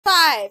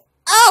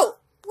Oh!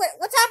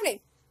 What's happening?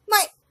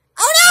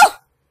 Oh no!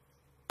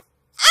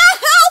 Ah,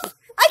 help!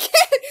 I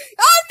can't!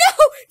 Oh no!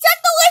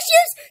 Technical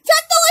issues!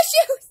 Technical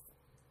issues!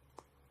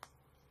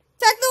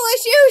 Technical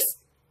issues!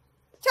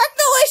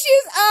 Technical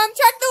issues!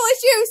 Technical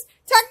issues!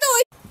 Technical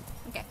issues!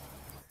 Okay.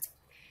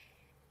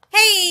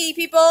 Hey,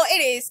 people!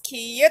 It is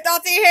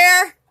Cutedoxie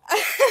here!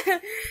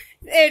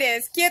 It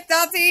is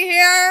Cutedoxie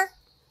here!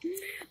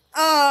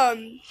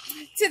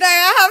 Today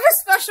I have a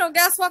special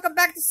guest. Welcome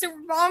back to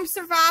Super Bomb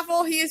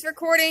Survival. He is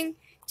recording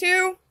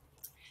too.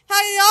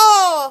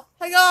 Hello!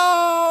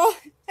 Hello!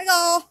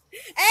 Hello!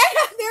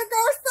 And there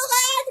goes the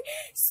lag!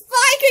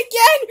 Spike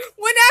again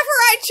whenever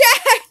I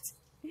chat!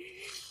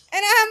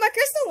 And I have my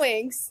crystal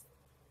wings.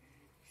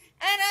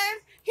 And I'm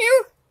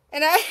here.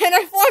 And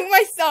I flung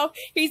myself.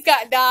 He's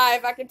got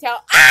dive, I can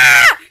tell.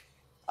 Ah!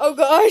 Oh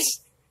gosh.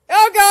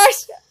 Oh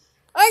gosh.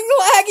 I'm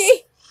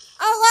laggy.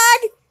 I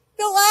lag.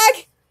 The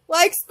lag.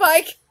 Like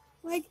spike.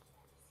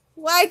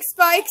 Like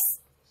spikes.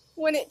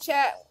 When it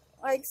chat.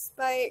 Like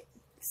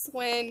spikes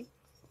when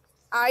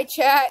I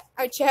chat.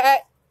 I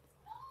chat.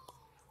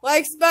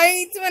 Like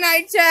spikes when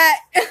I chat.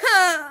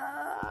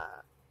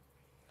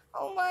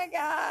 Oh my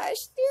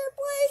gosh. Dear,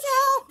 please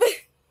help.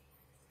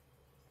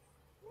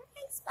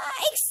 Like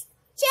spikes.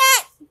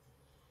 Chat.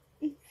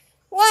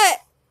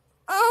 What?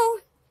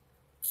 Oh.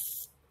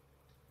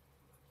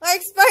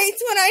 Like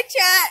spikes when I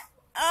chat.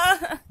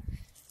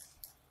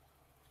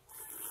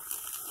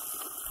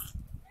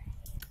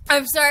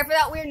 I'm sorry for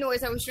that weird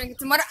noise. I was drinking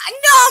some water.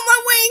 No, my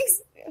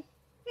wings!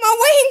 My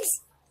wings!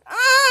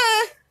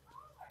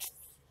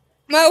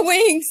 My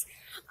wings!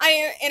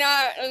 I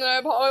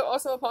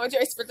also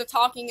apologize for the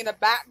talking in the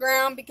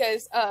background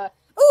because,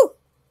 ooh!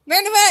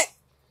 Main event!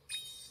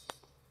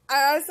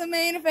 That's the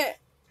main event.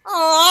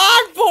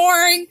 Aw,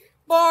 boring!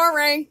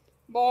 Boring!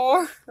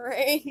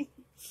 Boring!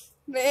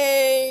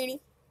 Main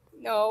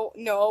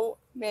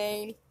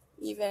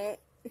event.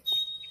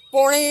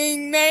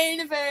 Boring main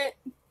event.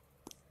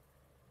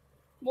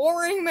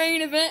 Boring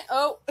main event.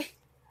 Oh.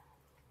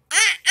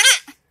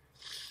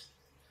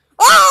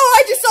 Oh,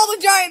 I just saw the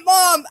giant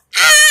bomb.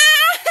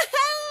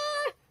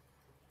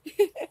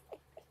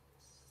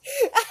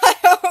 I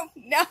hope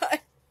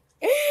not.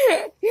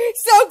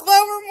 So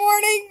Clover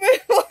morning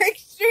before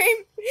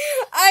extreme,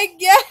 I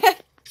guess.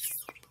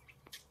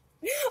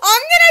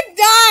 I'm gonna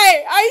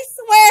die, I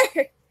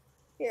swear.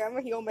 Here, I'm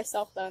gonna heal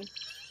myself then.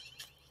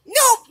 No,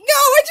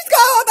 I just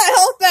got all that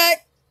health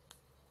back.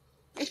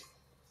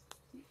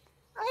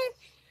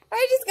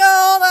 I just got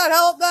all that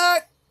health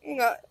back. You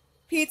got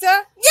pizza?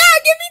 Yeah,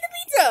 give me the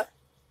pizza.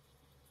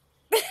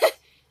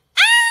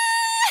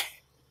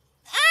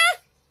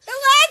 The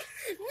lag.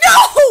 No.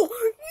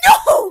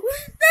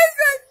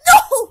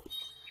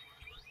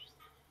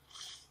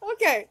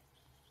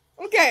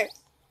 Okay.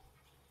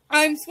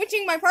 I'm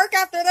switching my perk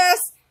after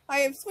this. I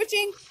am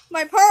switching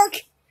my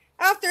perk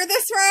after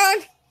this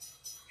round.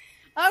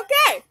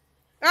 Okay.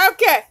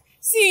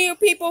 See you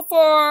people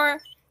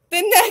for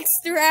the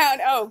next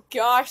round. Oh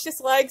gosh, this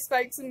leg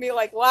spikes in me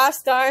like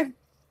last time.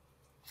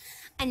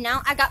 And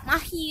now I got my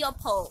heel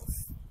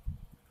pulse.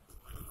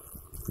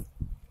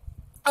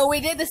 Oh, we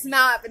did this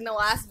map in the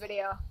last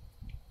video.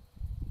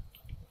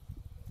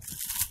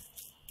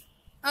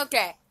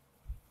 Okay.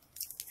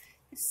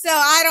 So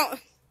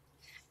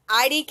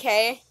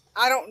IDK,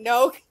 I don't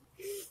know.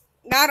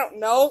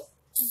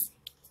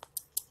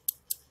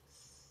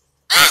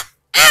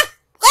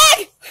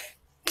 Leg!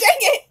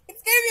 Dang it!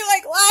 It's gonna be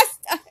like last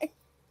time.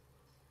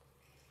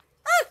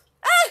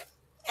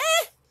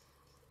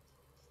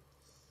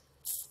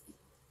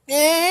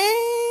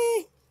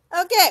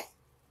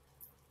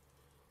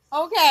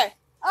 Okay.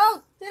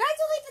 Oh, did I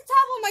delete the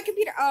tab on my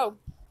computer? Oh,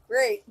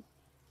 great.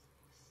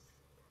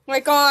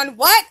 Like on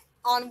what?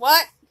 On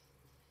what?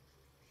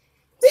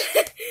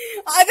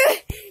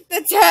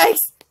 The tags.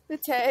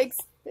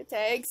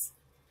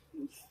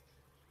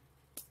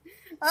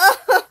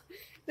 Oh,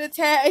 the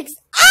tags.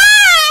 Ah,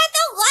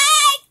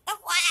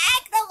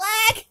 the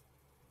lag.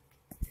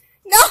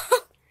 No.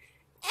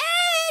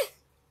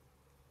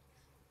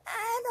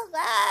 The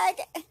lag.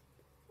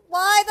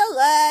 Why the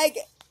lag?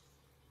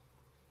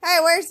 Hey,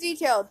 where's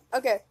detailed?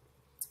 Okay.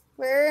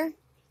 Where's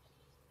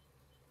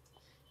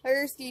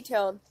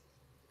detailed?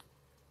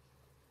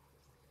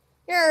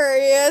 Here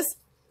he is.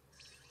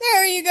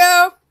 There you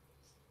go.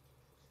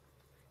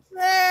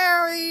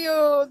 There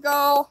you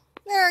go.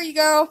 There you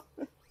go.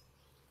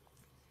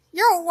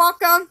 You're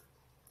welcome.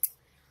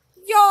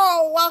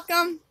 You're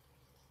welcome.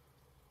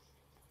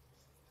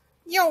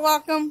 You're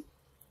welcome.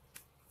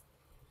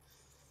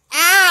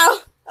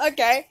 Ow!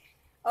 Okay.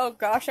 Oh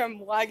gosh,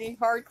 I'm lagging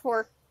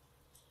hardcore.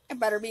 I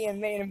better be in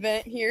main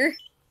event here.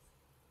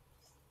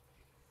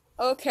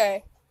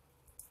 Okay.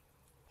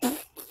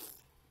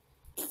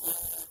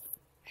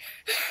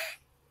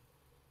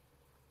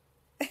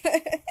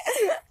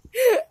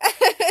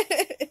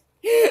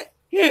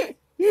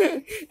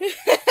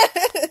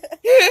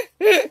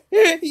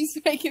 He's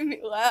making me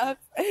laugh.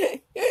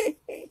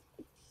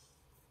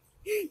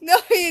 No,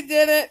 you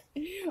didn't.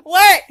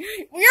 Wait,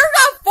 you're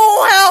not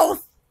full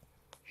health.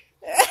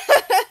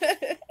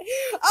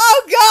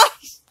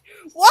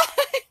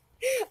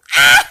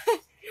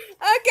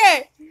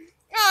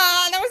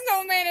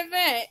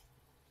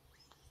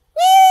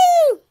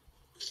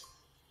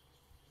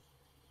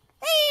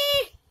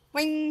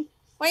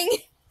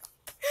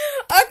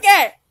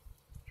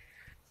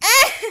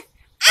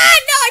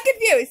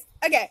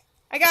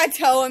 I gotta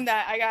tell him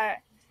that I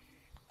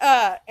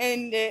gotta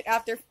end it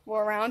after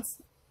 4 rounds.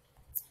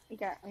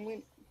 Okay,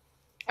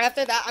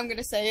 after that I'm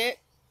gonna say it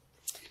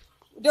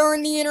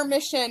during the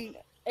intermission,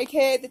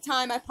 aka the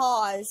time I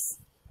pause.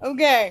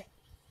 Okay.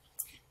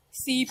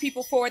 See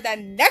people for the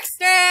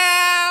next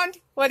round.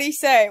 What did he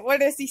say? What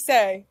does he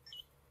say?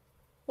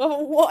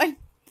 Level 1.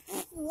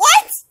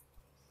 What?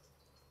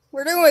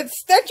 We're doing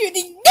statue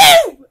the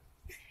noob!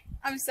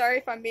 I'm sorry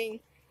if I'm being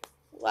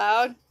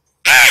loud.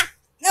 Ah!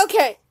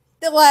 Okay.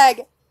 The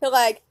leg.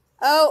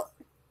 Oh.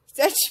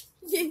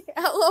 Statue.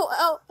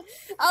 LOL.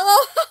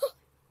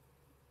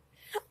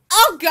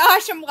 Oh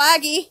gosh, I'm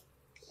laggy.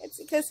 It's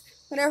because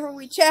whenever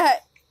we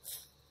chat,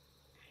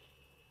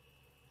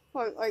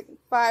 or like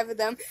 5 of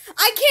them,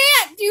 I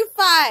can't do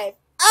 5.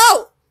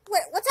 Oh,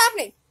 wait, what's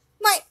happening?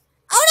 Oh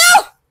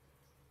no!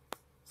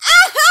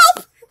 Ah,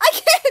 help! I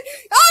can't.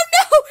 Oh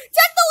no!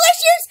 Technical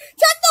issues!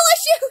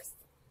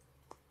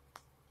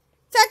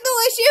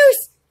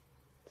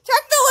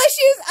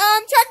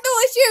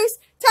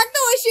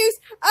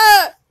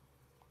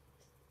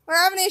 We're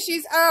having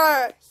issues.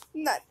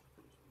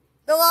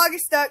 The log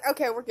is stuck.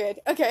 Okay, we're good.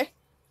 Okay.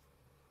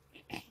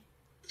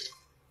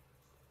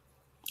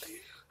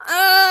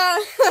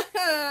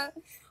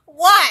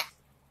 What?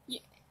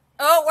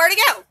 Oh, where'd he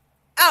go?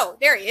 Oh,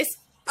 there he is.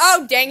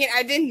 Oh, dang it.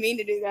 I didn't mean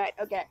to do that.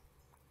 Okay.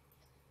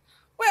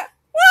 Well,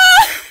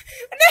 whoa!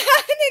 I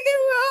knew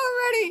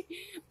already.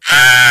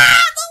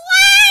 Ah! The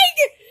leg!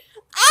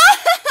 Ah!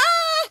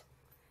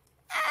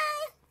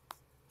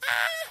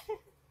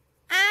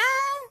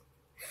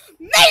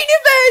 Main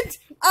event!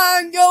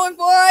 I'm going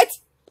for it.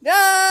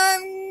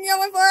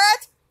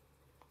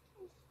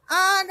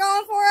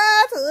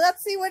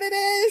 Let's see what it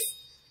is.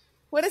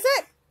 What is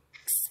it?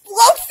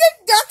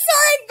 Explosive ducks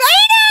are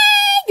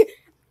invading!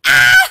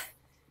 Ah!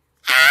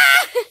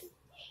 Ah!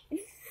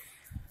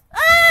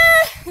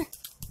 Ah!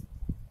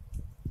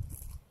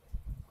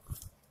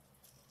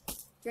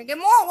 Drinking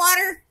more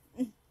water.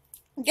 You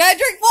gotta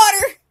drink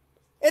water.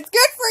 It's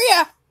good for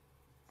you.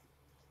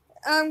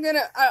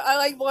 I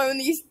like blowing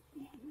these.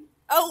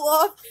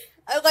 Ow.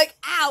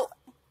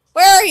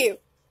 Where are you?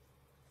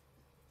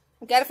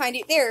 I gotta find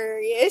you. There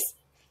he is.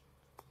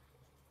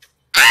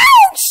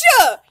 Ouch!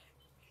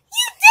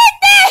 You did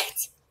that!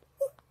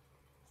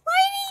 Why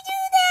did you do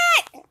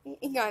that?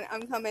 Hang on,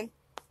 I'm coming.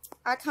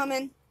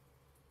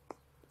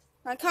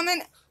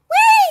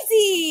 Where is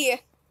he?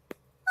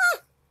 Huh?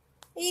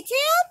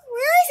 E-Town?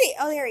 Where is he?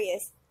 Oh, there he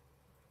is.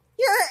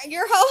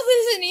 Your health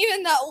isn't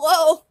even that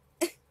low.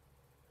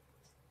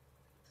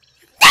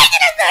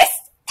 Negative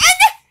missed!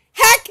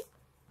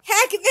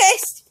 Heck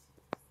missed!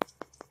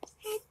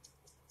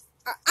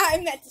 I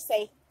meant to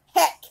say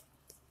heck.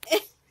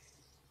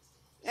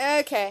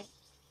 Okay.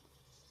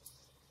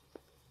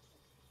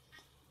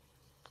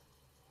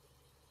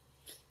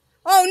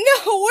 Oh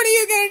no, what are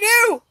you gonna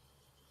do?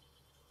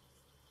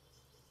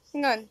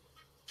 Hang on.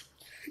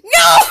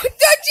 No!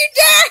 Don't you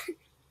dare!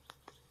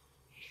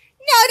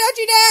 No, don't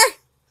you dare!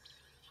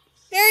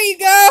 There you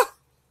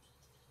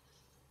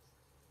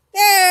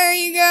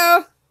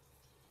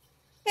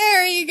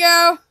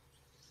go!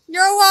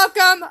 You're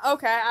welcome!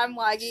 Okay, I'm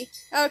laggy.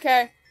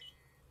 Okay,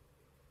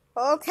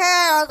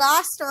 our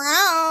last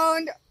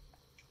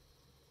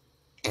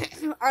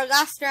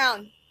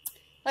round.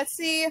 Let's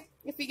see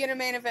if we get a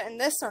main event in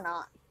this or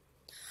not.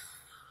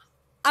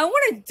 I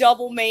want a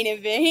double main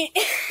event.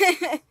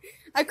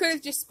 I could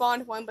have just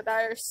spawned one, but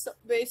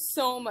there's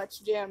so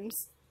much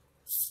gems.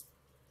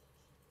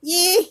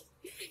 Yee!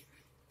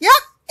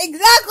 Yep,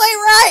 exactly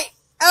right!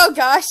 Oh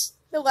gosh,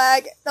 the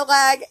lag.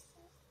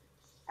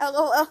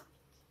 LOL.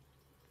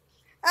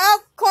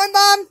 Oh, coin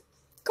bomb!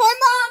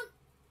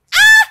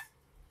 Ah!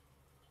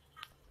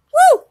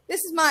 Woo!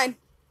 This is mine.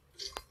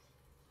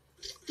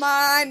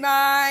 Mine.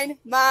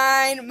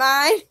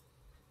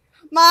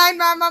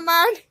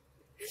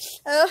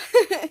 Oh.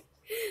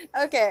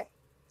 Okay.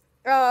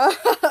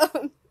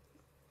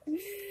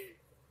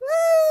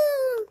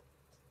 Woo!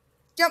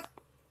 Jump.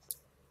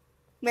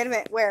 Wait a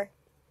minute, where?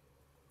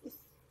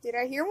 Did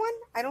I hear one?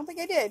 I don't think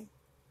I did.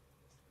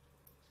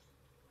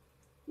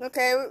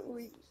 Okay,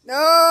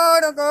 no,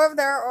 don't go over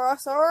there, or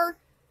else I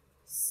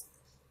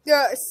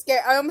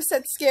almost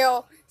said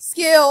skill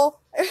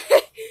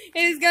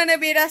is gonna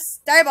be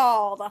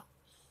disabled.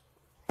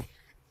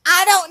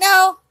 I don't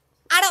know.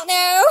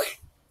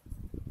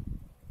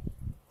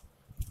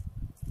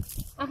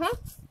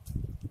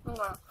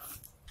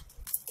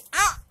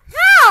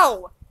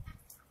 How?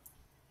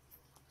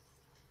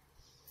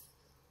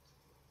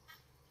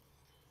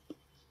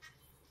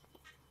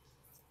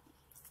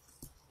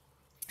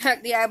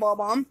 Heck, the eyeball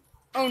bomb.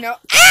 Oh no.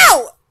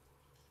 Ow!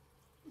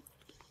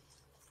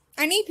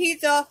 I need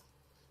pizza.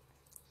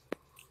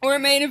 Or a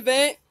main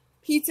event.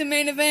 Pizza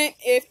main event,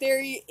 if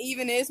there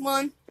even is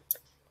one.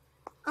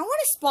 I want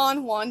to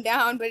spawn one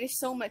down, but it's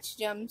so much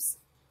gems.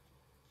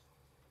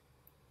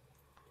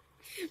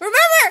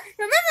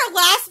 Remember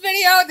last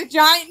video, the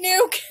giant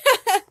nuke?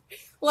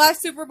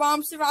 Last Super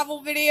Bomb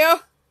Survival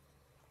video?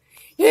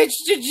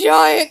 It's the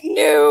giant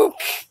nuke!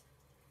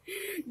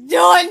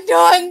 Dun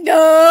dun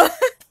dun!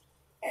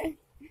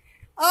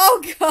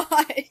 Oh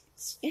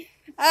gosh.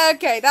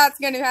 Okay, that's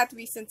gonna have to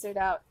be censored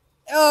out.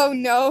 Oh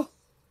no.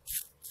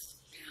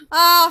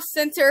 I'll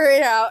censor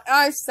it out.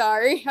 I'm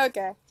sorry.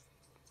 Okay.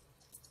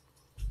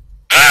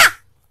 Ah!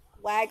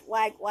 Wag,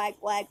 wag, wag,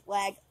 wag,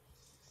 wag.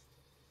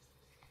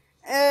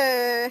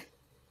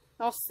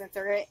 I'll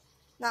censor it.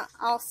 No,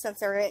 I'll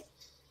censor it.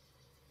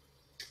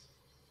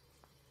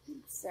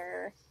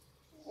 Censor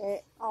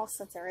it. I'll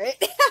censor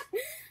it.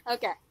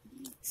 Okay.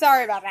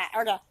 Sorry about that.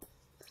 Okay.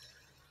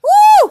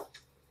 Woo!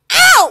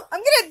 Ow! I'm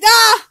gonna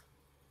die!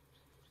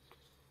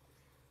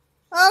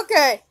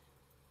 Okay.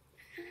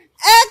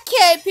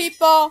 Okay,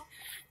 people.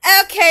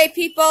 Okay,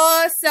 people.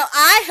 So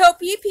I hope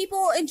you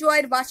people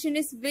enjoyed watching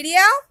this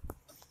video.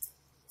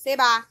 Say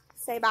bye.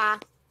 Say bye.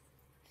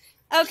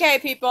 Okay,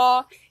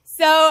 people.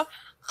 So,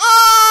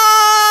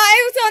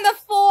 it was on the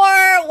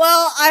floor.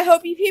 Well, I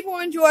hope you people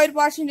enjoyed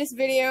watching this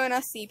video, and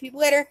I'll see you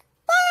people later.